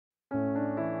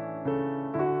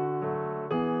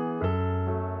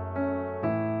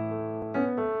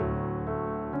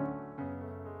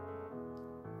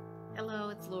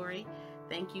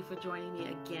thank you for joining me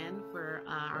again for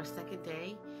our second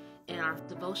day in our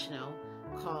devotional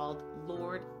called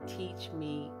Lord, Teach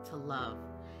Me to Love.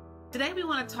 Today we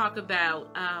want to talk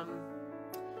about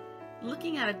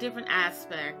looking at a different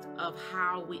aspect of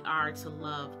how we are to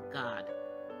love God.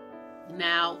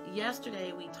 Now,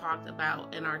 yesterday we talked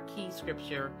about in our key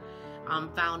scripture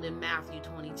found in Matthew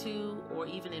 22 or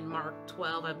even in Mark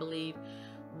 12, I believe,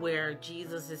 where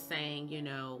Jesus is saying,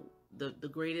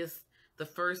 the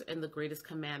first and the greatest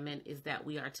commandment is that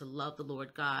we are to love the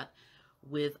Lord God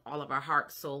with all of our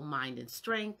heart, soul, mind, and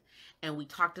strength. And we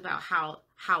talked about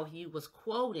how he was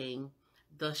quoting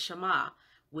the Shema,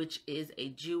 which is a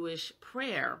Jewish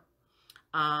prayer.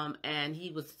 And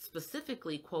he was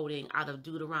specifically quoting out of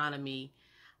Deuteronomy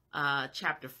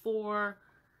chapter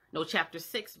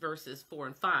 6, verses 4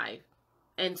 and 5.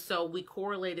 And so we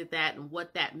correlated that and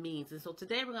what that means. And so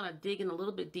today we're going to dig in a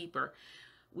little bit deeper.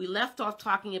 We left off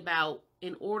talking about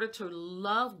in order to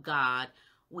love God,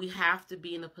 we have to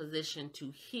be in a position to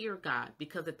hear God.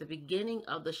 Because at the beginning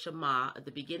of the Shema, at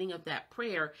the beginning of that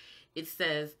prayer, it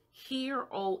says, "Hear,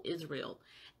 O Israel."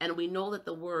 And we know that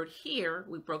the word hear,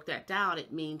 we broke that down,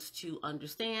 it means to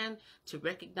understand, to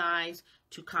recognize,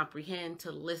 to comprehend,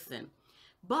 to listen.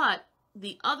 But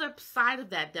the other side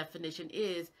of that definition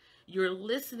is you're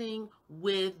listening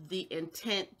with the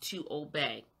intent to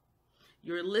obey.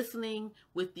 You're listening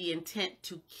with the intent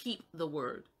to keep the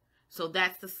word. So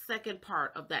that's the second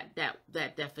part of that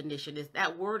definition, is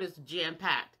that word is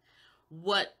jam-packed.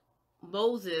 What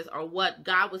Moses, or what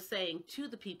God was saying to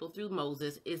the people through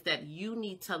Moses, is that you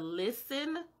need to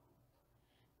listen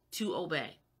to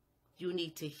obey. You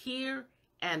need to hear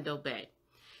and obey.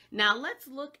 Now let's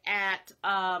look at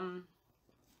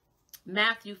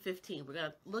Matthew 15. We're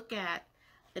going to look at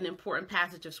an important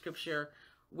passage of scripture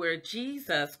where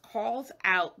Jesus calls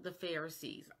out the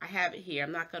Pharisees. I have it here.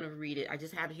 I'm not going to read it. I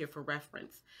just have it here for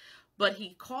reference. But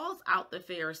he calls out the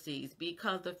Pharisees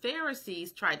because the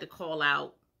Pharisees tried to call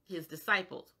out his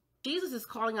disciples. Jesus is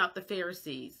calling out the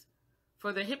Pharisees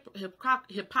for their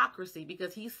hypocrisy,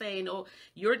 because he's saying, oh,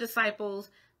 your disciples,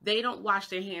 they don't wash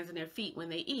their hands and their feet when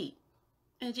they eat.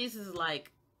 And Jesus is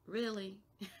like, really?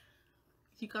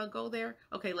 You can't go there?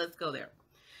 Okay, let's go there.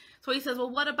 So he says, well,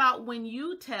 what about when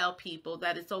you tell people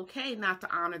that it's okay not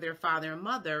to honor their father and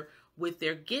mother with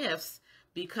their gifts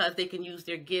because they can use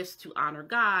their gifts to honor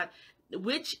God,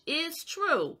 which is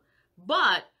true.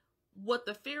 But what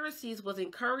the Pharisees was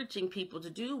encouraging people to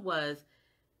do was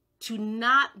to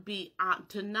not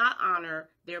honor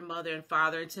their mother and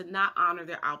father, and to not honor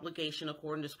their obligation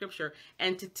according to scripture,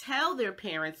 and to tell their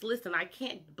parents, listen, I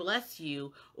can't bless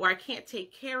you or I can't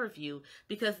take care of you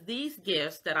because these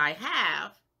gifts that I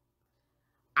have,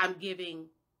 I'm giving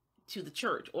to the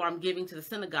church, or I'm giving to the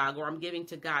synagogue, or I'm giving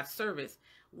to God's service,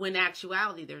 when in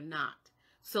actuality they're not.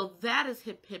 So that is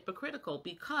hypocritical,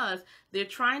 because they're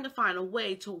trying to find a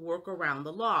way to work around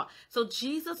the law. So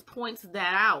Jesus points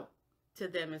that out to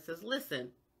them and says,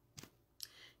 listen,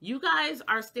 you guys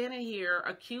are standing here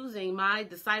accusing my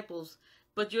disciples,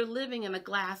 but you're living in a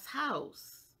glass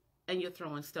house and you're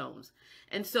throwing stones.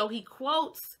 And so he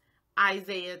quotes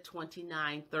Isaiah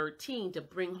 29:13 to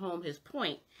bring home his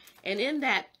point. And in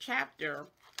that chapter,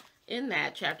 I'm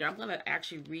going to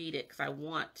actually read it because I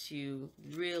want to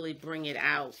really bring it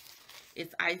out.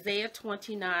 It's Isaiah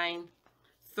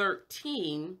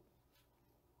 29:13,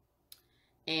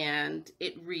 and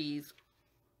it reads,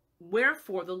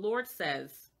 "Wherefore the Lord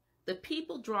says, the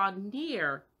people draw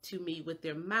near to me with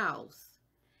their mouths,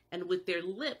 and with their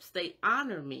lips they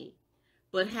honor me,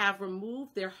 but have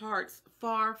removed their hearts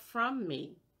far from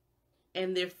me,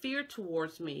 and their fear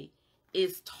towards me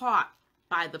is taught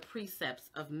by the precepts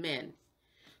of men."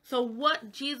 So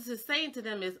what Jesus is saying to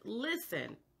them is,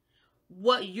 listen,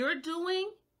 what you're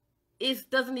doing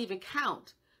doesn't even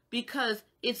count, because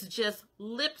it's just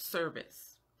lip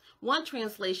service. One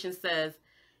translation says,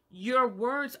 your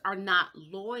words are not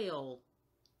loyal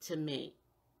to me.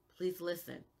 Please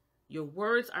listen. Your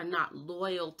words are not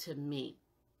loyal to me.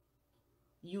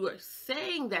 You are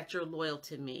saying that you're loyal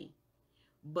to me,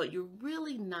 but you're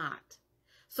really not.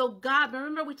 So God,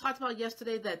 remember we talked about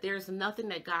yesterday that there's nothing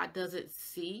that God doesn't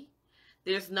see.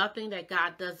 There's nothing that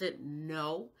God doesn't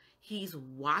know. He's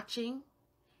watching,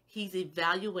 he's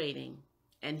evaluating,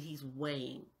 and he's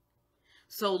weighing.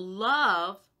 So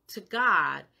love to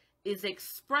God is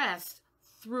expressed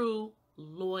through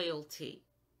loyalty.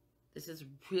 This is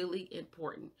really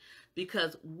important,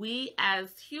 because we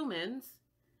as humans,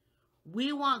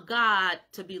 we want God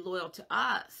to be loyal to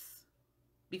us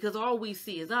because all we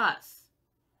see is us.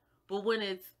 But when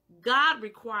it's God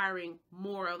requiring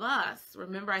more of us,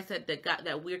 remember I said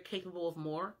that we're capable of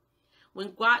more?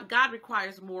 When God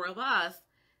requires more of us,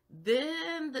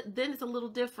 then it's a little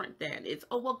different then. It's,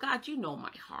 oh, well, God, you know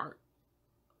my heart.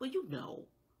 Well, you know.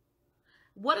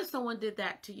 What if someone did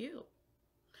that to you?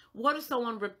 What if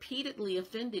someone repeatedly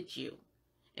offended you?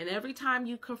 And every time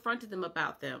you confronted them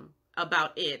about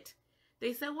it,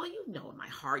 they said, well, you know in my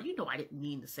heart, you know I didn't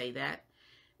mean to say that.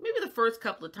 Maybe the first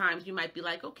couple of times you might be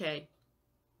like, okay,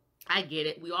 I get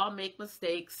it. We all make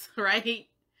mistakes, right?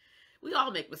 We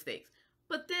all make mistakes.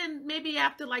 But then maybe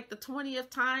after like the 20th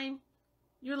time,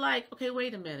 you're like, okay,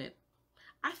 wait a minute.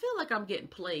 I feel like I'm getting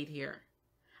played here.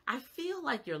 I feel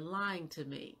like you're lying to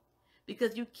me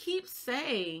because you keep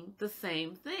saying the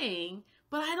same thing,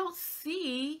 but I don't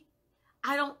see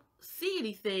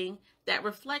anything that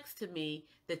reflects to me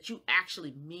that you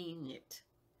actually mean it,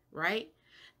 right?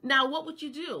 Now, what would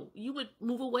you do? You would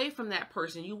move away from that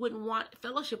person. You wouldn't want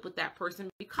fellowship with that person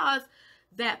because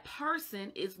that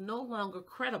person is no longer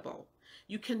credible.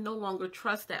 You can no longer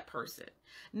trust that person.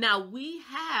 Now, we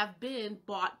have been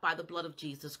bought by the blood of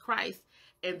Jesus Christ,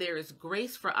 and there is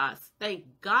grace for us. Thank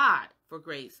God for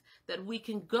grace, that we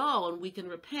can go and we can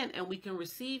repent and we can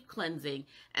receive cleansing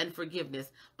and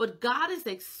forgiveness. But God is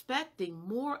expecting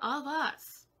more of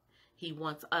us. He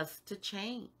wants us to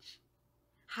change.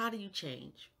 How do you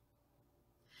change?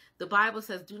 The Bible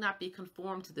says, do not be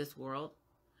conformed to this world,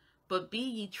 but be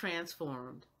ye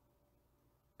transformed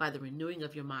by the renewing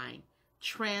of your mind.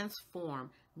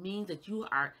 Transform means that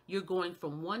you're going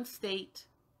from one state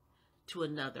to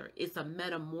another. It's a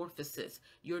metamorphosis.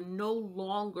 You're no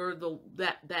longer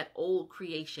that old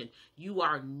creation. You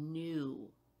are new.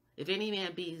 If any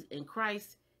man be in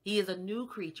Christ, he is a new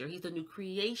creature. He's a new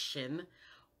creation.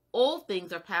 All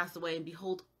things are passed away, and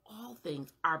behold, all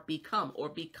things are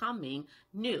becoming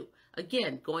new.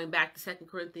 Again, going back to 2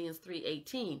 Corinthians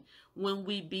 3:18, when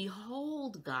we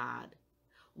behold God,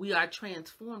 we are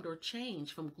transformed or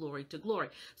changed from glory to glory.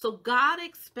 So God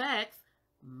expects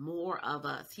more of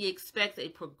us. He expects a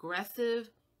progressive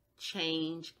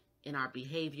change in our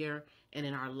behavior and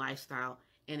in our lifestyle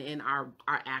and in our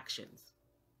actions.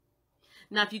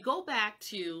 Now, if you go back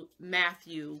to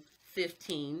Matthew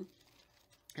 15,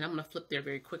 and I'm going to flip there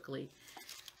very quickly,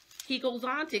 he goes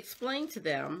on to explain to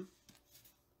them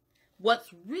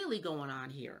what's really going on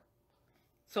here.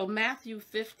 So Matthew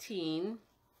 15,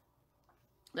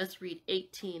 let's read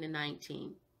 18 and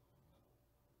 19.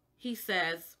 He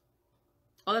says,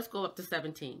 let's go up to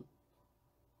 17.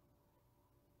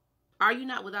 Are you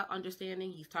not without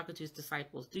understanding? He's talking to his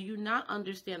disciples. Do you not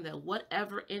understand that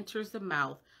whatever enters the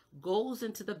mouth goes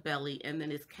into the belly and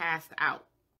then is cast out?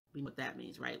 We know what that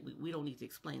means, right? We don't need to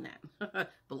explain that.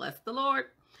 Bless the Lord.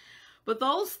 But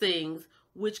those things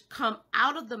which come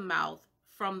out of the mouth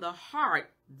from the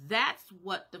heart, that's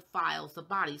what defiles the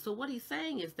body. So what he's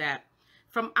saying is that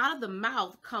from out of the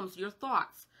mouth comes your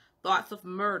thoughts of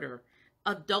murder,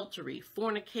 adultery,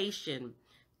 fornication,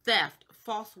 theft,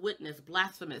 false witness,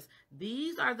 blasphemous.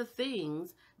 These are the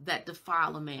things that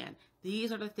defile a man.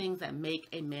 These are the things that make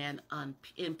a man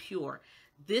impure.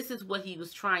 This is what he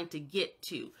was trying to get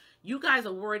to. You guys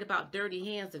are worried about dirty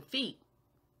hands and feet.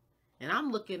 And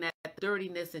I'm looking at the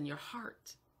dirtiness in your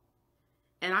heart.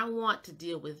 And I want to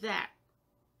deal with that.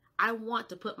 I want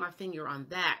to put my finger on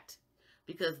that.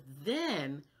 Because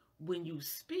then when you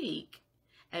speak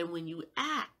and when you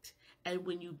act and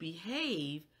when you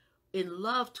behave in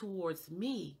love towards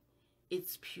me,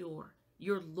 it's pure.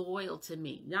 You're loyal to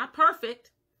me. Not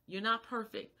perfect. You're not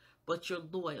perfect, but you're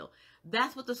loyal.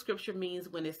 That's what the scripture means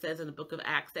when it says in the book of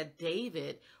Acts that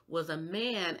David was a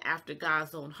man after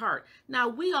God's own heart. Now,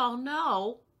 we all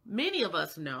know, many of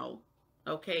us know,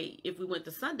 okay, if we went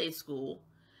to Sunday school,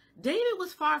 David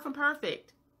was far from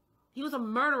perfect. He was a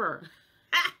murderer.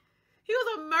 He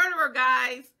was a murderer,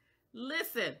 guys.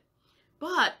 Listen.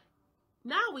 But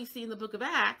now we see in the book of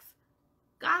Acts,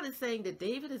 God is saying that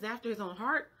David is after his own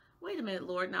heart. Wait a minute,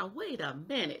 Lord. Now, wait a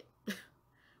minute.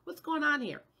 What's going on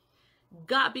here?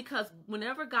 God, because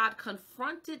whenever God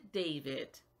confronted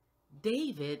David,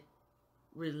 David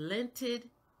relented,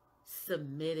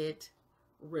 submitted,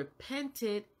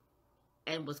 repented,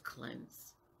 and was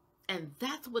cleansed. And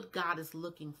that's what God is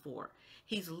looking for.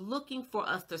 He's looking for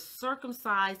us to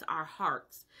circumcise our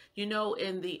hearts. You know,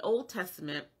 in the Old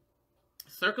Testament,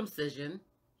 circumcision,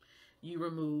 you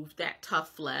removed that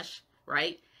tough flesh,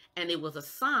 right? And it was a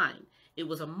sign. It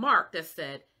was a mark that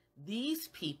said, these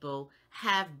people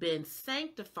have been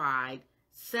sanctified,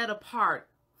 set apart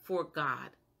for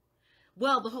God.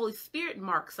 Well, the Holy Spirit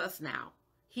marks us now.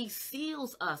 He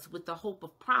seals us with the hope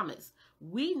of promise.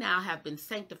 We now have been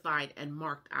sanctified and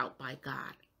marked out by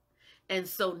God. And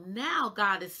so now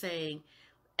God is saying,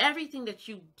 everything that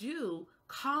you do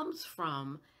comes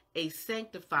from a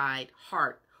sanctified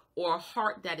heart or a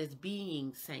heart that is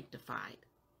being sanctified.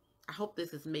 I hope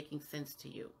this is making sense to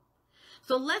you.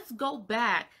 So let's go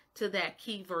back to that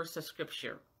key verse of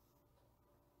scripture,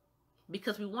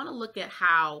 because we want to look at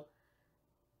how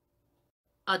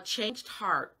a changed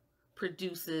heart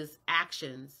produces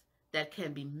actions that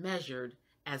can be measured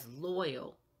as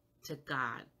loyal to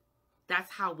God.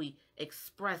 That's how we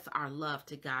express our love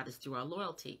to God, is through our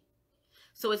loyalty.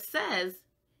 So it says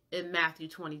in Matthew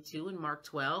 22 and Mark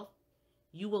 12,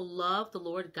 you will love the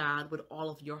Lord God with all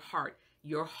of your heart.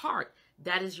 Your heart,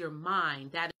 that is your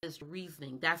mind, that is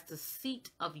reasoning, that's the seat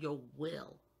of your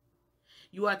will.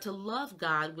 You are to love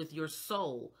God with your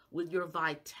soul, with your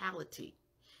vitality,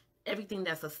 everything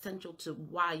that's essential to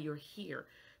why you're here,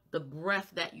 the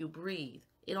breath that you breathe.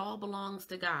 It all belongs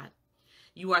to God.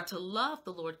 You are to love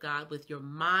the Lord God with your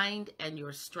mind and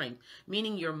your strength,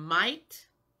 meaning your might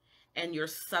and your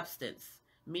substance,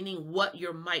 meaning what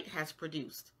your might has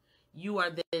produced. You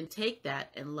are then take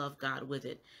that and love God with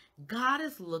it. God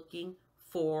is looking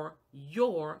for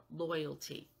your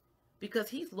loyalty because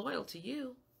he's loyal to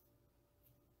you.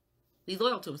 He's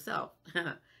loyal to himself,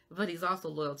 but he's also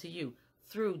loyal to you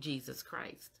through Jesus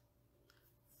Christ.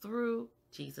 Through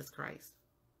Jesus Christ.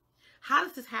 How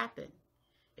does this happen?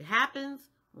 It happens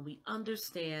when we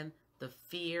understand the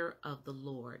fear of the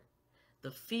Lord.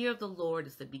 The fear of the Lord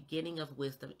is the beginning of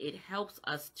wisdom. It helps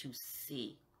us to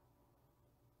see.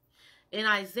 In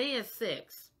Isaiah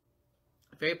 6,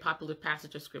 a very popular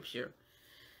passage of scripture,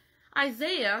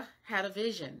 Isaiah had a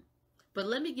vision. But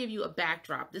let me give you a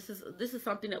backdrop. This is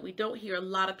something that we don't hear a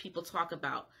lot of people talk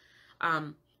about.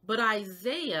 But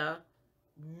Isaiah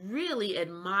really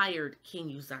admired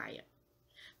King Uzziah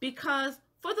because,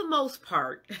 for the most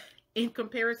part, in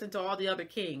comparison to all the other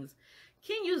kings,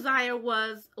 King Uzziah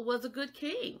was a good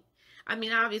king. I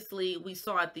mean, obviously, we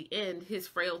saw at the end his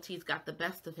frailties got the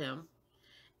best of him,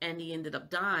 and he ended up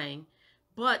dying.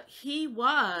 But he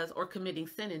was, or committing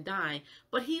sin and dying,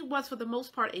 but he was for the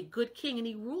most part a good king, and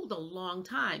he ruled a long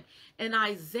time. And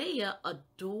Isaiah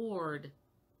adored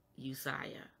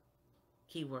Uzziah.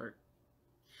 Keyword.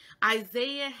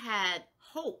 Isaiah had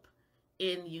hope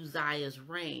in Uzziah's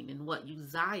reign and what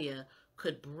Uzziah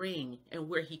could bring and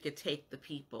where he could take the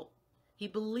people. He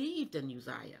believed in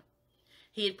Uzziah.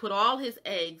 He had put all his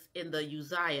eggs in the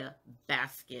Uzziah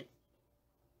basket.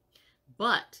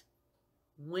 But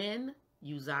when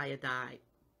Uzziah died,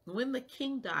 when the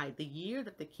king died, the year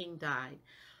that the king died,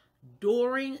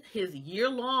 during his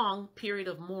year-long period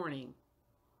of mourning,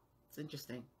 it's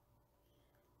interesting,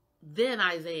 then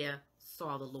Isaiah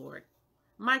saw the Lord.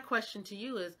 My question to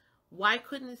you is, why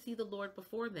couldn't he see the Lord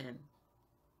before then?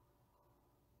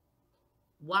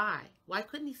 Why? Why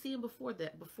couldn't he see him before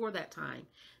that time?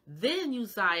 Then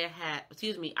Isaiah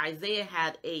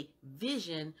had a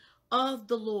vision of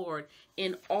the Lord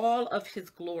in all of his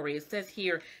glory. It says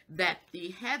here that the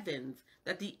heavens,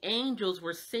 that the angels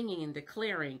were singing and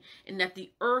declaring, and that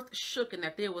the earth shook, and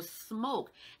that there was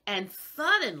smoke. And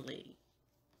suddenly,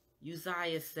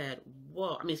 Isaiah said,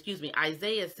 whoa,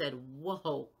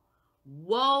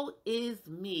 woe is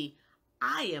me.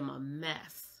 I am a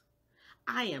mess.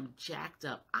 I am jacked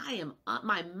up.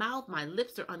 My mouth, my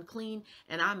lips are unclean,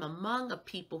 and I'm among a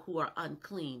people who are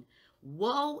unclean.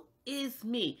 Woe is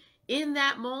me. In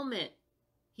that moment,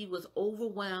 he was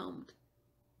overwhelmed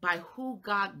by who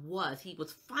God was. He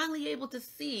was finally able to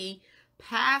see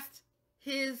past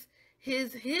his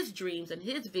dreams and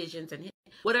his visions and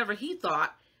whatever he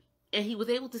thought, and he was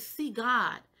able to see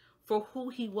God for who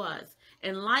he was.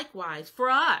 And likewise, for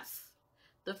us,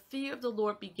 the fear of the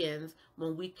Lord begins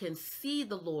when we can see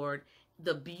the Lord,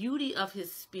 the beauty of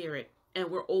his spirit, and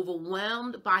we're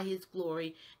overwhelmed by his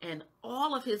glory and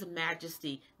all of his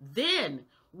majesty. Then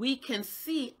we can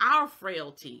see our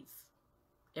frailties.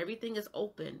 Everything is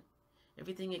open.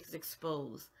 Everything is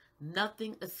exposed.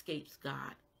 Nothing escapes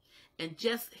God. And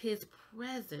just his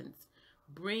presence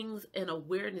brings an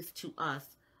awareness to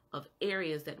us of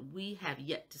areas that we have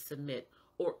yet to submit,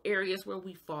 or areas where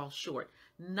we fall short.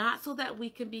 Not so that we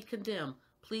can be condemned.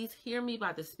 Please hear me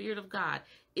by the Spirit of God.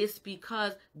 It's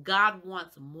because God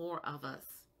wants more of us.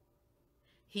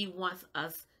 He wants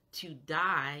us to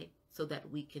die so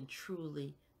that we can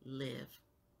truly live.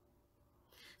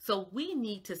 So we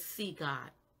need to see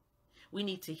God. We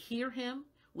need to hear him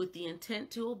with the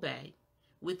intent to obey,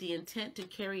 with the intent to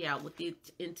carry out, with the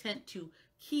intent to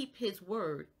keep his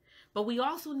word. But we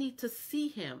also need to see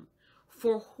him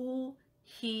for who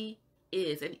he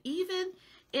is. And even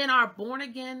in our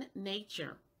born-again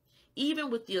nature,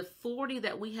 even with the authority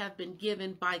that we have been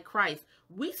given by Christ,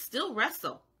 we still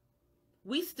wrestle.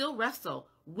 We still wrestle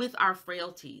with our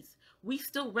frailties. We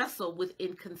still wrestle with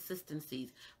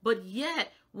inconsistencies. But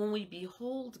yet, when we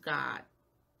behold God,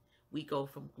 we go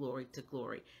from glory to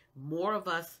glory. More of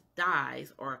us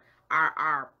dies, or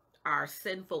our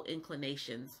sinful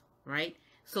inclinations, right?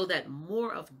 So that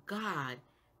more of God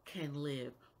can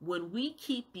live. When we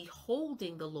keep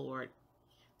beholding the Lord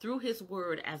through his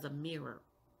word as a mirror,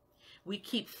 we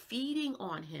keep feeding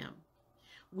on him,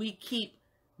 we keep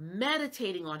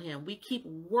meditating on him, we keep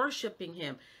worshiping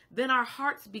him, then our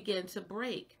hearts begin to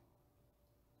break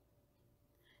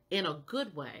in a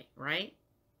good way, right?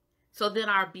 So then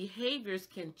our behaviors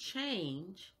can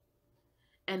change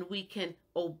and we can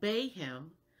obey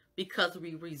him because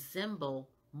we resemble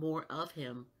more of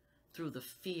him through the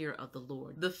fear of the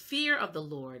Lord. The fear of the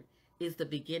Lord is the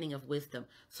beginning of wisdom.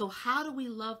 So how do we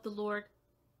love the Lord,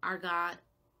 our God,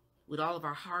 with all of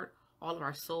our heart, all of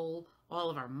our soul, all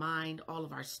of our mind, all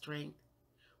of our strength?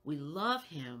 We love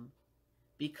him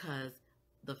because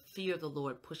the fear of the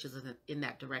Lord pushes us in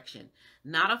that direction.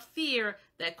 Not a fear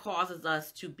that causes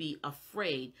us to be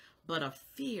afraid, but a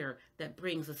fear that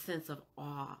brings a sense of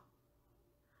awe,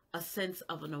 a sense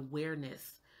of an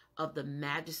awareness of the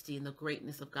majesty and the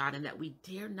greatness of God, and that we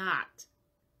dare not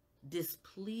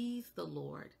displease the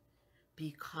Lord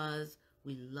because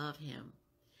we love him.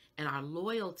 And our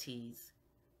loyalties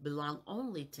belong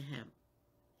only to him.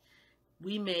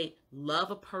 We may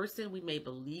love a person, we may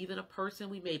believe in a person,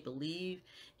 we may believe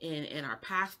in our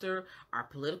pastor, our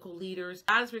political leaders.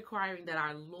 God is requiring that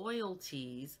our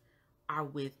loyalties are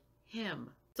with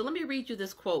him. So let me read you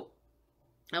this quote.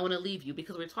 I want to leave you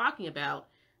because we're talking about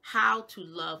how to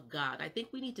love God. I think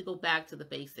we need to go back to the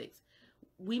basics.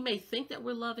 We may think that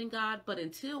we're loving God, but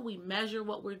until we measure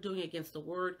what we're doing against the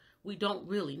word, we don't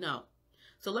really know.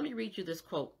 So let me read you this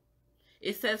quote.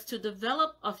 It says, to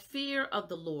develop a fear of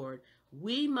the Lord,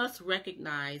 we must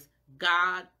recognize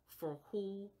God for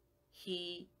who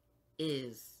he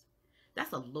is.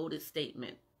 That's a loaded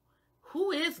statement.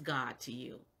 Who is God to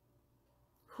you?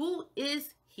 Who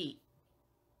is he?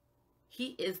 He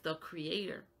is the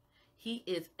creator. He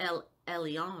is El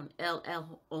Elyon, El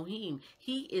Elohim.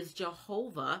 He is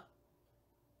Jehovah,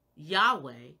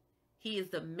 Yahweh. He is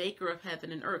the maker of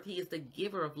heaven and earth. He is the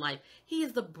giver of life. He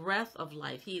is the breath of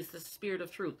life. He is the spirit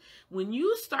of truth. When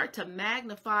you start to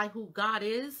magnify who God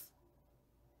is,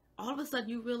 all of a sudden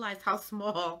you realize how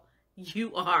small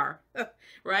you are,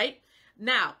 right?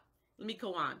 Now, let me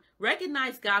go on.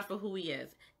 Recognize God for who he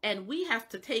is. And we have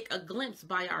to take a glimpse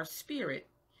by our spirit,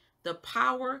 the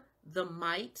power, the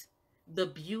might, the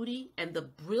beauty, and the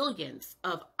brilliance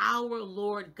of our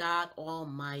Lord God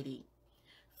Almighty.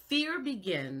 Fear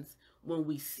begins when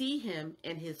we see him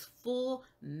in his full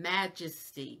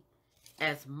majesty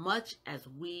as much as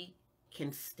we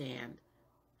can stand.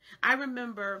 I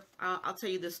remember, I'll tell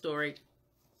you this story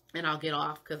and I'll get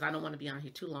off because I don't want to be on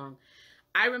here too long.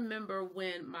 I remember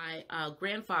when my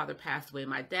grandfather passed away,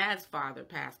 my dad's father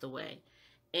passed away,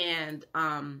 and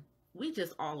we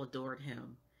just all adored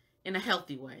him in a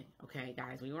healthy way. Okay,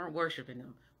 guys, we weren't worshiping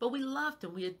him, but we loved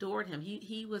him. We adored him.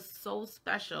 He was so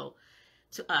special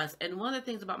to us. And one of the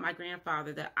things about my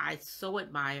grandfather that I so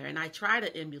admire, and I try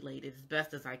to emulate it as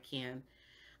best as I can,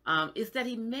 is that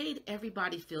he made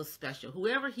everybody feel special.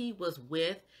 Whoever he was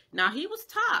with, now he was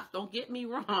tough, don't get me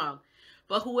wrong,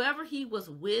 but whoever he was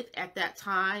with at that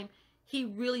time, he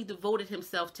really devoted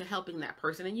himself to helping that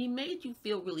person, and he made you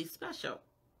feel really special.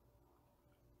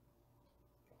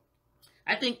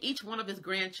 I think each one of his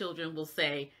grandchildren will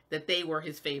say that they were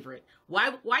his favorite.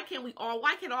 Why can't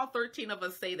all 13 of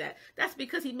us say that? That's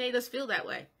because he made us feel that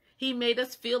way. He made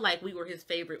us feel like we were his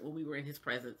favorite when we were in his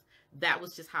presence. That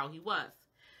was just how he was.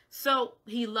 So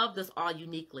he loved us all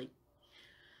uniquely.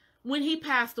 When he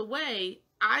passed away,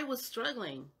 I was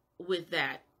struggling with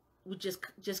that, with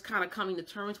just kind of coming to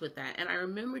terms with that. And I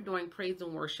remember during praise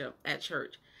and worship at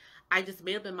church, I just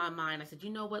made up in my mind. I said,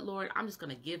 you know what, Lord, I'm just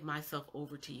going to give myself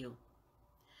over to you.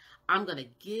 I'm going to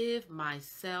give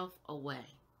myself away,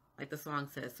 like the song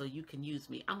says, so you can use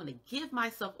me. I'm going to give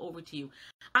myself over to you.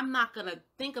 I'm not going to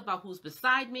think about who's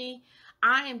beside me.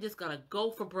 I am just going to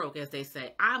go for broke, as they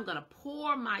say. I'm going to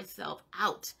pour myself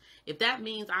out. If that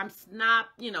means I'm snot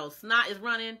is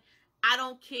running, I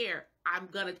don't care.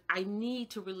 I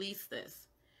need to release this.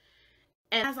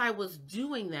 And as I was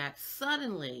doing that,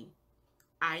 suddenly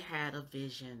I had a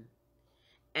vision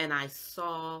and I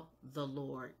saw the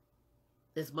Lord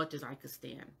as much as I could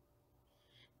stand.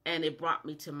 And it brought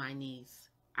me to my knees.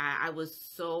 I was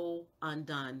so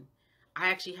undone.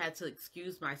 I actually had to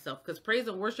excuse myself because praise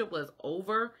and worship was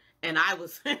over and I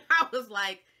was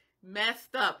like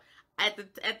messed up.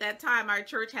 At that time, our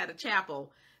church had a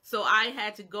chapel. So I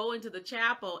had to go into the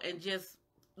chapel and just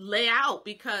lay out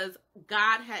because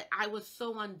I was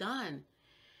so undone.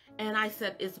 And I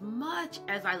said, as much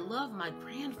as I love my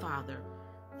grandfather,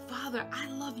 Father, I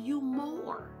love you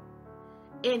more.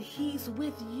 And he's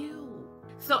with you.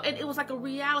 So, and it was like a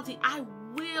reality. I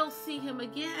will see him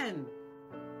again.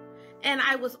 And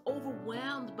I was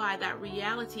overwhelmed by that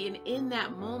reality. And in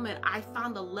that moment, I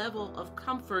found a level of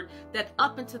comfort that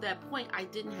up until that point I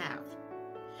didn't have.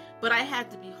 But I had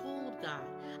to behold God.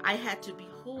 I had to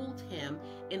behold him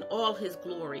in all his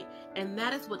glory. And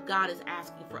that is what God is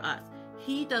asking for us.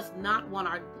 He does not want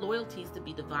our loyalties to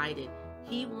be divided.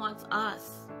 He wants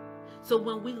us. So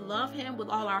when we love him with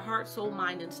all our heart, soul,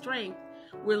 mind, and strength,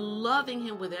 we're loving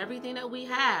him with everything that we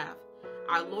have.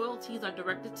 Our loyalties are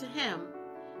directed to him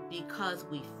because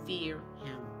we fear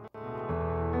him.